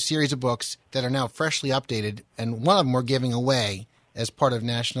you wrote a series of books that are now freshly updated, and one of them we're giving away as part of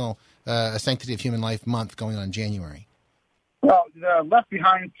National Sanctity of Human Life Month going on in January. Well, the Left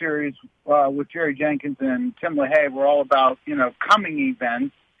Behind series with Jerry Jenkins and Tim LaHaye were all about, coming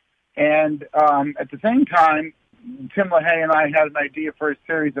events. And at the same time, Tim LaHaye and I had an idea for a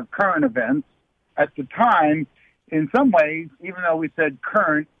series of current events. At the time, in some ways, even though we said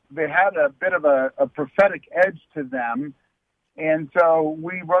current, they had a bit of a prophetic edge to them. And so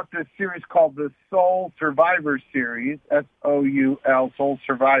we wrote this series called the Soul Survivor series, S-O-U-L, Soul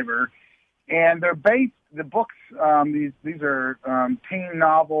Survivor. And they're based, the books, these are teen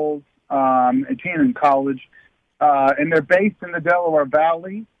novels, teen in college, and they're based in the Delaware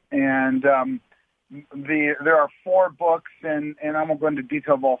Valley. And there are 4 books, and I won't go into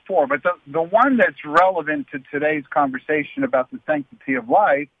detail of all 4, but the one that's relevant to today's conversation about the sanctity of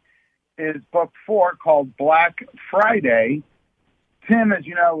life is book 4 called Black Friday. Tim, as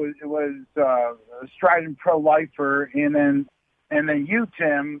you know, was a strident pro-lifer, and then you,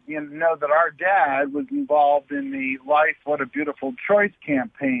 Tim, know that our dad was involved in the Life, What a Beautiful Choice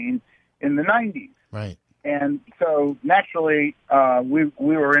campaign in the 90s. Right. And so naturally, we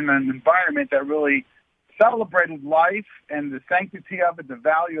were in an environment that really celebrated life and the sanctity of it, the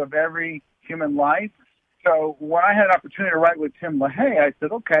value of every human life. So when I had an opportunity to write with Tim LaHaye, I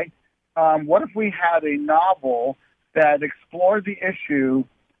said, okay, what if we had a novel that explored the issue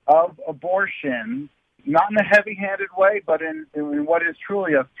of abortion, not in a heavy-handed way, but in what is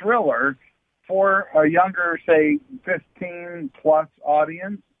truly a thriller for a younger, say, 15-plus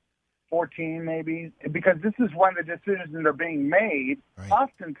audience, 14 maybe, because this is when the decisions are being made,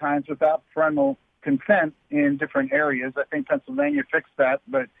 oftentimes without parental consent in different areas. I think Pennsylvania fixed that,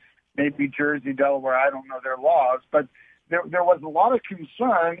 but maybe Jersey, Delaware, I don't know their laws. But there was a lot of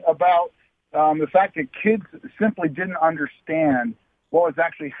concern about the fact that kids simply didn't understand what was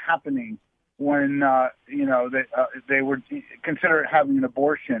actually happening when they were considered having an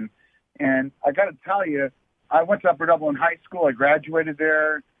abortion. And I got to tell you, I went to Upper Dublin High School. I graduated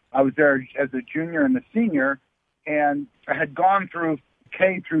there. I was there as a junior and a senior, and I had gone through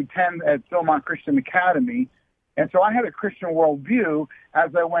K through 10 at Philmont Christian Academy. And so I had a Christian worldview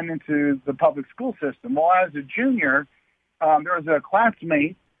as I went into the public school system. Well, as a junior, there was a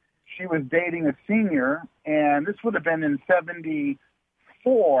classmate. She was dating a senior, and this would have been in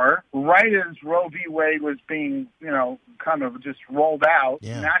 74, right as Roe v. Wade was being, kind of just rolled out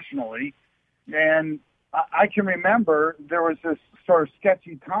nationally. And I can remember there was this sort of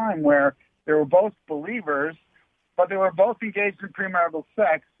sketchy time where they were both believers, but they were both engaged in premarital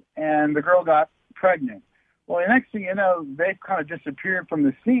sex, and the girl got pregnant. Well, the next thing you know, they kind of disappeared from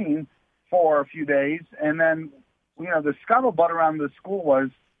the scene for a few days, and then, the scuttlebutt around the school was,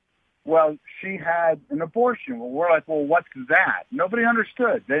 well, she had an abortion. Well, we're like, well, what's that? Nobody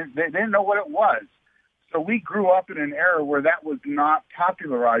understood. They didn't know what it was. So we grew up in an era where that was not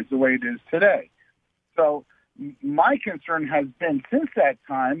popularized the way it is today. So my concern has been since that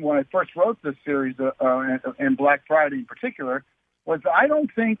time, when I first wrote this series, and Black Friday in particular, was I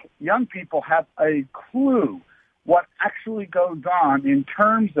don't think young people have a clue what actually goes on in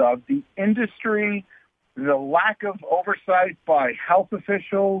terms of the industry, the lack of oversight by health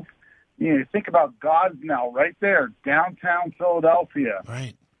officials. Think about Gosnell right there, downtown Philadelphia.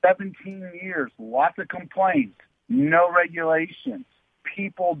 Right. 17 years, lots of complaints, no regulations,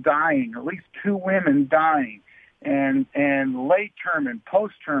 people dying, at least 2 women dying, and late term and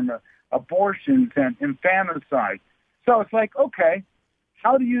post term abortions and infanticide. So it's like, okay,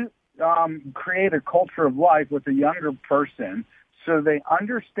 how do you create a culture of life with a younger person so they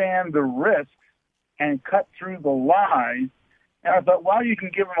understand the risks and cut through the lies? And I thought, well, you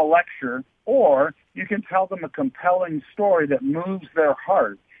can give them a lecture, or you can tell them a compelling story that moves their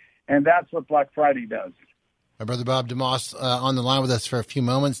heart. And that's what Black Friday does. My brother Bob DeMoss on the line with us for a few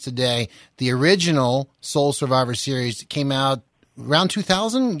moments today. The original Soul Survivor series came out around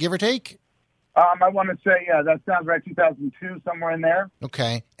 2000, give or take? I want to say, yeah, that sounds right, 2002, somewhere in there.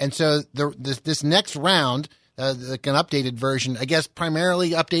 Okay. And so this next round, like an updated version, I guess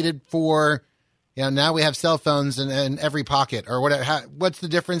primarily updated for, now we have cell phones in every pocket, or whatever. What's the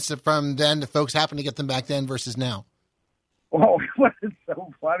difference from then? Do folks happen to get them back then versus now? Well, what is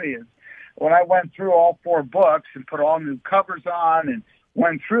so funny is when I went through all 4 books and put all new covers on and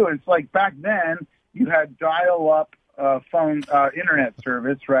went through, it's like back then you had dial-up phone internet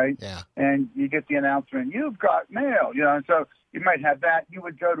service, right? Yeah. And you get the announcement, you've got mail, and so you might have that. You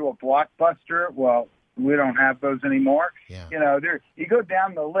would go to a Blockbuster. Well, we don't have those anymore. Yeah. You go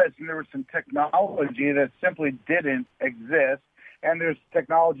down the list, and there was some technology that simply didn't exist, and there's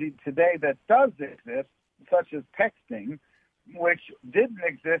technology today that does exist, such as texting, which didn't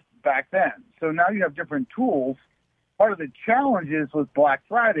exist back then. So now you have different tools. Part of the challenge is with Black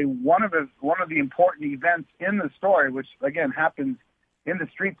Friday, one of the important events in the story, which again happens in the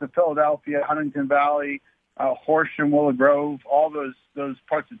streets of Philadelphia, Huntington Valley, Horsham, Willow Grove, all those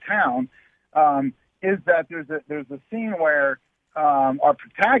parts of town, is that there's a scene where our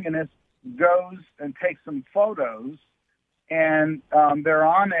protagonist goes and takes some photos, and they're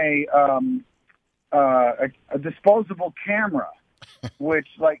on a disposable camera, which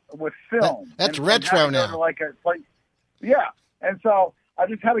with film. That's retro now. Yeah, and so I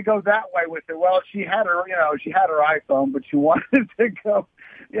just had to go that way with it. Well, she had her iPhone, but she wanted to go,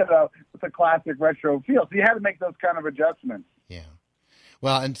 with a classic retro feel. So you had to make those kind of adjustments. Yeah.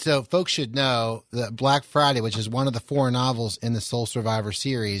 Well, and so folks should know that Black Friday, which is one of the 4 novels in the Soul Survivor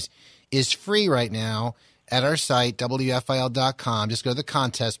series, is free right now at our site, WFIL.com. Just go to the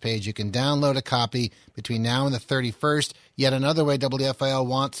contest page. You can download a copy between now and the 31st. Yet another way WFIL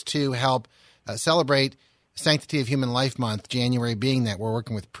wants to help celebrate Sanctity of Human Life Month, January being that. We're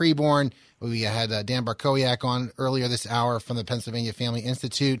working with Preborn. We had Dan Barkowiak on earlier this hour from the Pennsylvania Family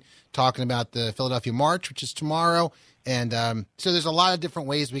Institute talking about the Philadelphia March, which is tomorrow. And so there's a lot of different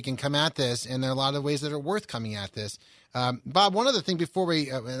ways we can come at this, and there are a lot of ways that are worth coming at this. Bob, one other thing before we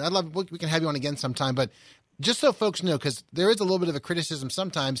can have you on again sometime, but just so folks know, because there is a little bit of a criticism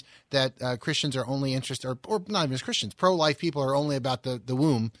sometimes that Christians are only interested, or not even Christians, pro-life people are only about the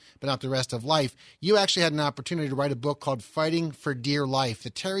womb, but not the rest of life. You actually had an opportunity to write a book called Fighting for Dear Life, the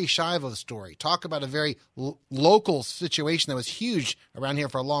Terri Schiavo story. Talk about a very local situation that was huge around here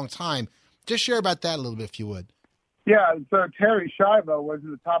for a long time. Just share about that a little bit, if you would. Yeah, so Terri Schiavo was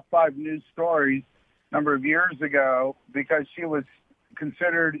in the top 5 news stories a number of years ago because she was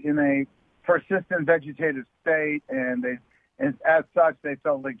considered in a persistent vegetative state, and as such, they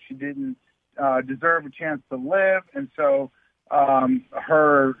felt like she didn't deserve a chance to live, and so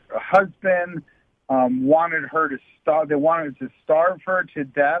her husband wanted her to starve. They wanted to starve her to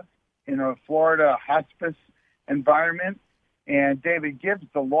death in a Florida hospice environment, and David Gibbs,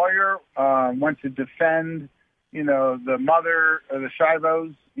 the lawyer, went to defend, the mother of the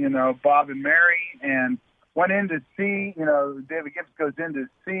Schivos, Bob and Mary, and went in to see, David Gibbs goes in to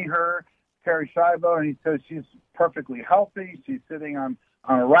see her, Terri Schiavo, and he says she's perfectly healthy. She's sitting on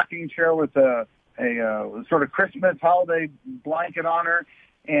a rocking chair with a sort of Christmas holiday blanket on her,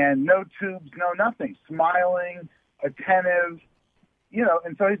 and no tubes, no nothing, smiling, attentive,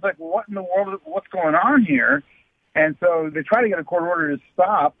 and so he's like, what in the world, what's going on here? And so they tried to get a court order to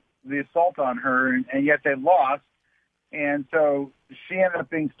stop the assault on her, and yet they lost. And so she ended up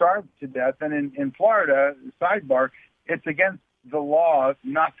being starved to death. And in Florida, sidebar, it's against the law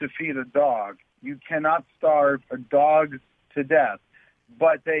not to feed a dog. You cannot starve a dog to death.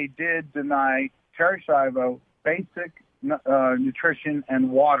 But they did deny Terri Schiavo basic nutrition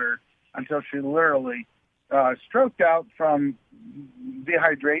and water until she literally stroked out from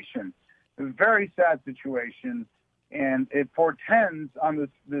dehydration. It was a very sad situation, and it portends on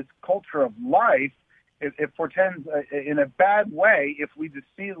this culture of life. It portends in a bad way if we just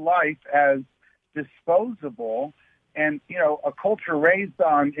see life as disposable. And, a culture raised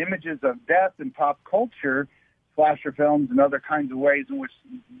on images of death and pop culture, slasher films and other kinds of ways in which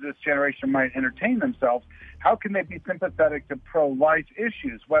this generation might entertain themselves, how can they be sympathetic to pro-life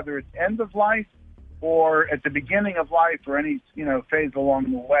issues, whether it's end of life or at the beginning of life or any, phase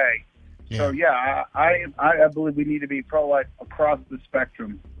along the way? Yeah. So, I believe we need to be pro-life across the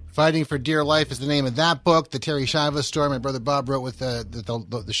spectrum. Fighting for Dear Life is the name of that book, the Terri Schiavo story. My brother Bob wrote with the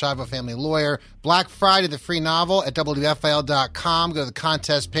Schiavo family lawyer. Black Friday, the free novel at WFIL.com. Go to the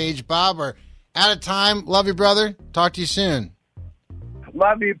contest page. Bob, we're out of time. Love you, brother. Talk to you soon.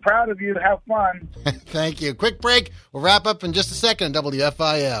 Love you. Proud of you. Have fun. Thank you. Quick break. We'll wrap up in just a second on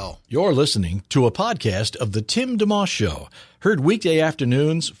WFIL. You're listening to a podcast of The Tim DeMoss Show. Heard weekday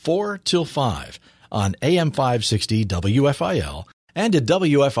afternoons 4 till 5 on AM 560 WFIL. And at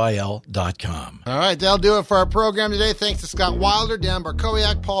WFIL.com. All right, that'll do it for our program today. Thanks to Scott Wilder, Dan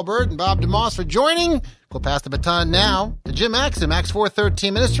Barkowiak, Paul Bird, and Bob DeMoss for joining. We'll pass the baton now to Jim Axe and Acts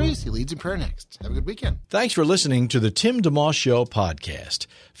 413 Ministries. He leads in prayer next. Have a good weekend. Thanks for listening to the Tim DeMoss Show podcast.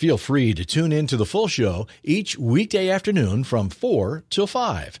 Feel free to tune in to the full show each weekday afternoon from 4 till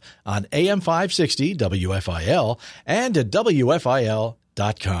 5 on AM 560 WFIL and at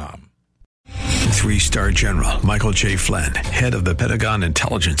WFIL.com. 3-star General Michael J. Flynn, head of the Pentagon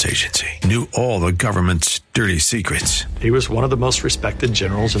Intelligence Agency, knew all the government's dirty secrets. He was one of the most respected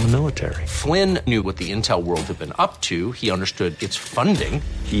generals in the military. Flynn knew what the intel world had been up to. He understood its funding.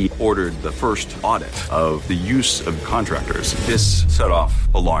 He ordered the first audit of the use of contractors. This set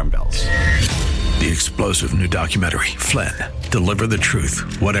off alarm bells. The explosive new documentary, Flynn, Deliver the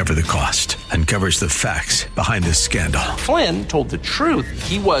Truth, Whatever the Cost, uncovers the facts behind this scandal. Flynn told the truth.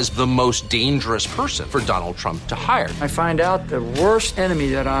 He was the most dangerous person for Donald Trump to hire. I find out the worst enemy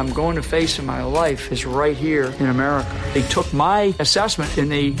that I'm going to face in my life is right here in America. They took my assessment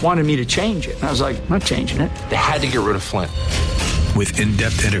and they wanted me to change it. And I was like, I'm not changing it. They had to get rid of Flynn. With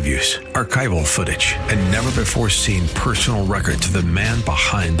in-depth interviews, archival footage, and never-before-seen personal records of the man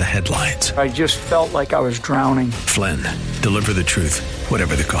behind the headlines. I just felt like I was drowning. Flynn, Deliver the Truth,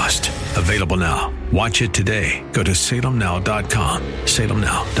 Whatever the Cost. Available now. Watch it today. Go to salemnow.com.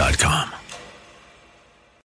 salemnow.com.